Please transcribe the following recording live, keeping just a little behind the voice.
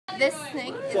this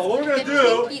snake is So what we're gonna 15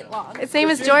 do? feet long. Its name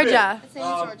is Georgia. Its name is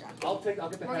Georgia. I'll get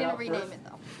the We're head gonna out rename first. it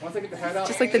though. Once I get the head out,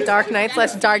 Just like the Dark Knight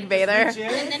 / Dark Vader. And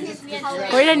then his color.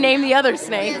 Way to name the other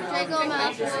snake. Draco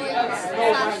Malfoy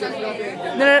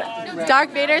 / No, Dark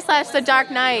Vader / the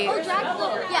Dark Knight. Oh,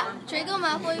 Draco. Yeah, Draco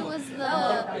Malfoy was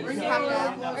the ring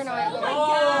crocodile. Or no,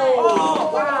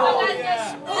 wait.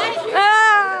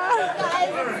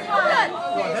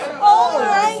 Oh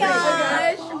my gosh!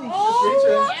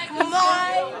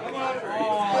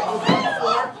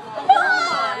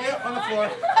 on the floor.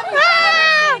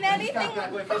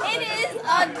 It is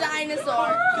a dinosaur.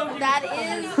 That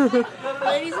is,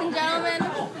 ladies and gentlemen,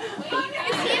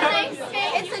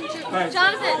 it's a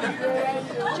Jonathan.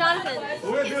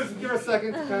 What we're gonna do is give her a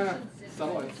second to kind of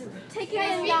settle in. Take it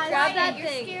in, guys. Grab that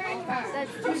thing.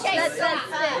 That's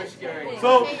it.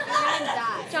 So,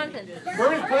 Jonathan.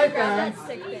 Burmese pythons,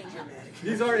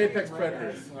 these are apex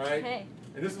predators, all right?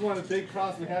 And this is one of the big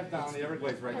problems we have down in the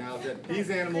Everglades right now, is that these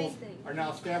animals are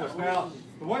now established. Now,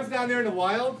 the ones down there in the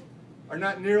wild are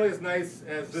not nearly as nice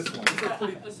as this one.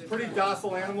 This is a pretty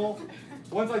docile animal.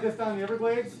 Ones like this down in the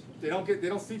Everglades, they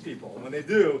don't see people. And when they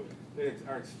do, they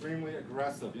are extremely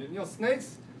aggressive. You know,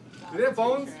 snakes, do they have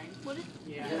bones?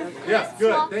 Yes,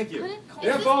 good, thank you. They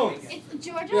have bones. They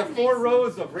have 4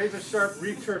 rows of razor-sharp,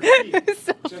 reef-sharp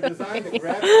teeth. They're designed to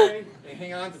grab prey and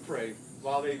hang on to prey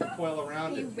while they coil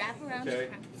around it. Okay,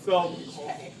 so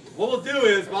what we'll do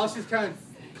is, while she's kind of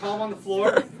calm on the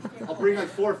floor, I'll bring like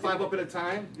 4 or 5 up at a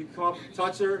time. You come up,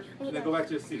 touch her, and then go back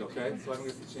to your seat, okay? So I don't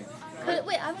get the chance. Could,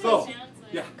 wait, I'm So,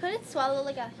 yeah. Could it swallow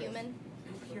like a human?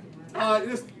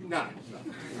 Just, no.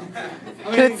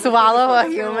 Could it swallow a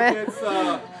human? It's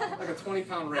like a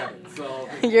 20-pound rabbit. So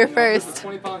You're if first. it's a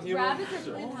 20-pound human.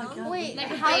 Sure. Wait,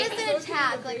 how does it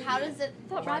attack? Like, how does it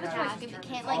attack if it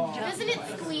can't, like, doesn't it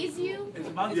squeeze you?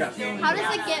 Yes. How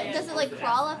does it get, does it, like,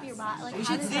 crawl up your body? Like,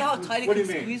 how, does how tight it What do can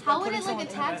you mean? squeeze. how would it, like,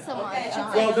 attack someone?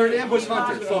 Well, they're an ambush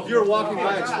hunter. So if you're walking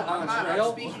by on a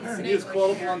trail and you just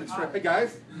coiled up on the trail, hey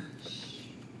guys,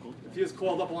 if you just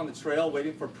coiled up on the trail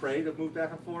waiting for prey to move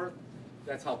back and forth,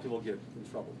 that's how people get in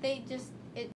trouble. They just